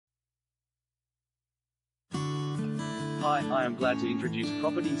Hi, I am glad to introduce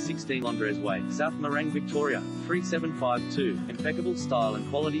property 16 Londres Way, South Morang, Victoria, 3752. Impeccable style and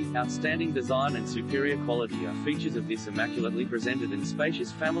quality, outstanding design and superior quality are features of this immaculately presented and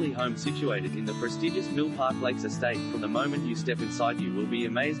spacious family home situated in the prestigious Mill Park Lakes estate. From the moment you step inside you will be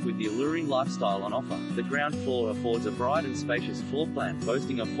amazed with the alluring lifestyle on offer. The ground floor affords a bright and spacious floor plan,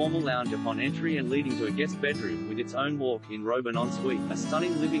 boasting a formal lounge upon entry and leading to a guest bedroom with its own walk-in robe and ensuite. A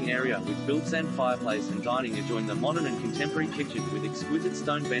stunning living area with built-in fireplace and dining adjoin the modern and contemporary kitchen with exquisite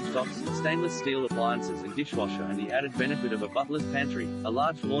stone benchtops, stainless steel appliances and dishwasher, and the added benefit of a butler's pantry. A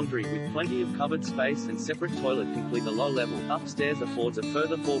large laundry with plenty of cupboard space and separate toilet complete the low level. Upstairs affords a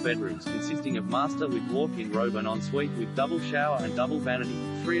further 4 bedrooms consisting of master with walk-in robe and ensuite with double shower and double vanity.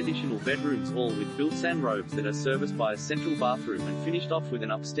 3 additional bedrooms, all with built-in robes that are serviced by a central bathroom and finished off with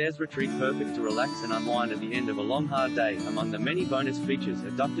an upstairs retreat perfect to relax and unwind at the end of a long hard day. Among the many bonus features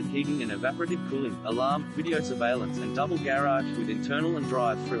are ducted heating and evaporative cooling, alarm, video surveillance and double garage with internal and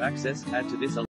drive-through access. Add to this a